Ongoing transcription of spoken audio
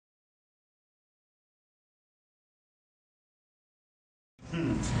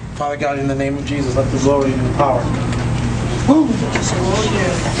Father God, in the name of Jesus, let the glory and the power. Woo!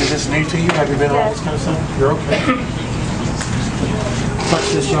 Is this new to you? Have you been around this kind of stuff? You're okay. Touch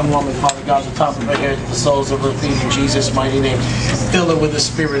this young woman, Father God, the top of her head, the soles of her feet, in Jesus' mighty name. Fill her with the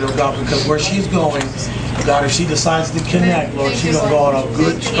Spirit, oh God, because where she's going, God, if she decides to connect, Lord, she's going to go on a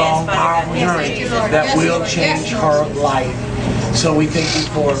good, strong, powerful journey that will change her life. So we thank you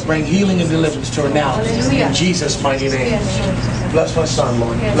for bring healing and deliverance to her now. In Jesus' mighty name. Bless my son,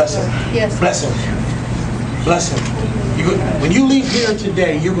 Lord. Bless him. Bless him. Bless him. When you leave here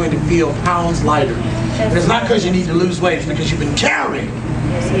today, you're going to feel pounds lighter. And it's not because you need to lose weight, it's because you've been carrying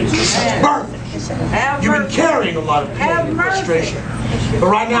such burden. You've been carrying a lot of pain and frustration. But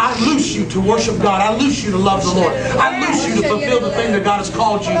right now, I loose you to worship God. I loose you to love the Lord. I loose you to fulfill the thing that God has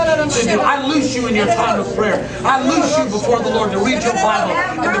called you to do. I loose you in your time of prayer. I loose you before the Lord to read your Bible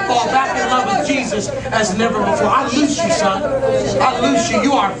and to fall back in love with Jesus as never before. I loose you, son. I loose you.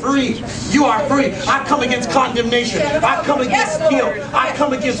 You are free. You are free. I come against condemnation. I come against guilt. I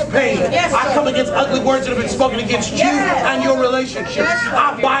come against pain. I come against ugly words that have been spoken against you and your relationship.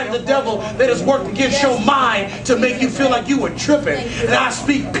 I bind the devil that has worked against your mind to make you feel like you were tripping. And I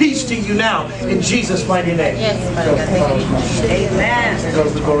speak peace to you now in Jesus' mighty name. Yes, amen. Here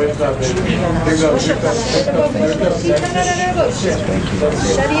goes the glory of God, baby. Here goes. Here goes.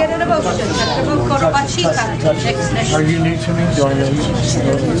 Are you new to me? Do I know you?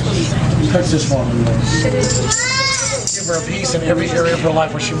 Touch this woman, Lord. Give her a peace in every area of her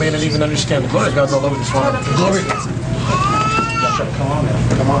life where she may not even understand. The glory of God's all over this woman. The glory. Come on,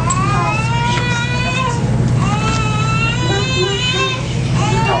 man. Come on.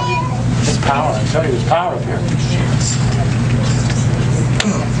 There's power, I tell you, there's power up here.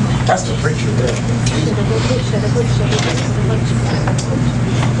 That's the preacher there.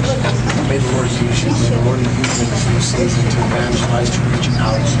 May the Lord use you. May the Lord use you in this season to evangelize, to reach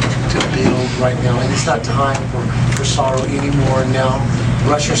out, to build right now. And it's not time for sorrow anymore now.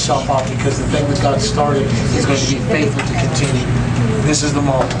 Brush yourself off because the thing that God started is going to be faithful to continue. This is the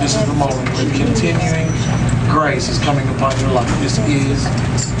moment. This is the moment where continuing grace is coming upon your life. This is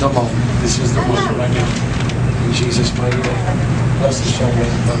the moment. This is the moment right now. In Jesus' mighty name. Bless this young man.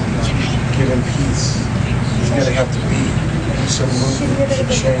 Give him peace. He's going to have to be some movement, some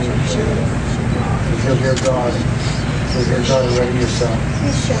change. If you'll hear God, you'll hear God and ready yourself.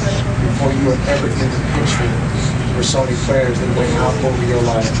 Before you were ever in the picture, there were so many prayers that went out over your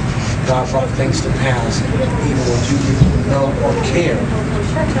life. God brought things to pass, even when you didn't know or care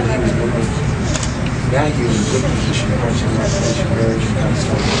that He was moving. Now you're in a good position to watch your revelation, marriage, and God's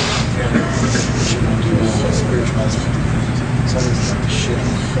story, family, what you're going to do now, spiritual aspect. Something's going to shift.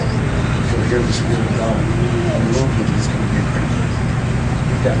 You'll hear the Spirit of God. And the movement is going to be great.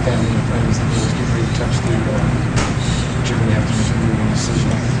 You've got family and friends that will get ready to touch the Lord.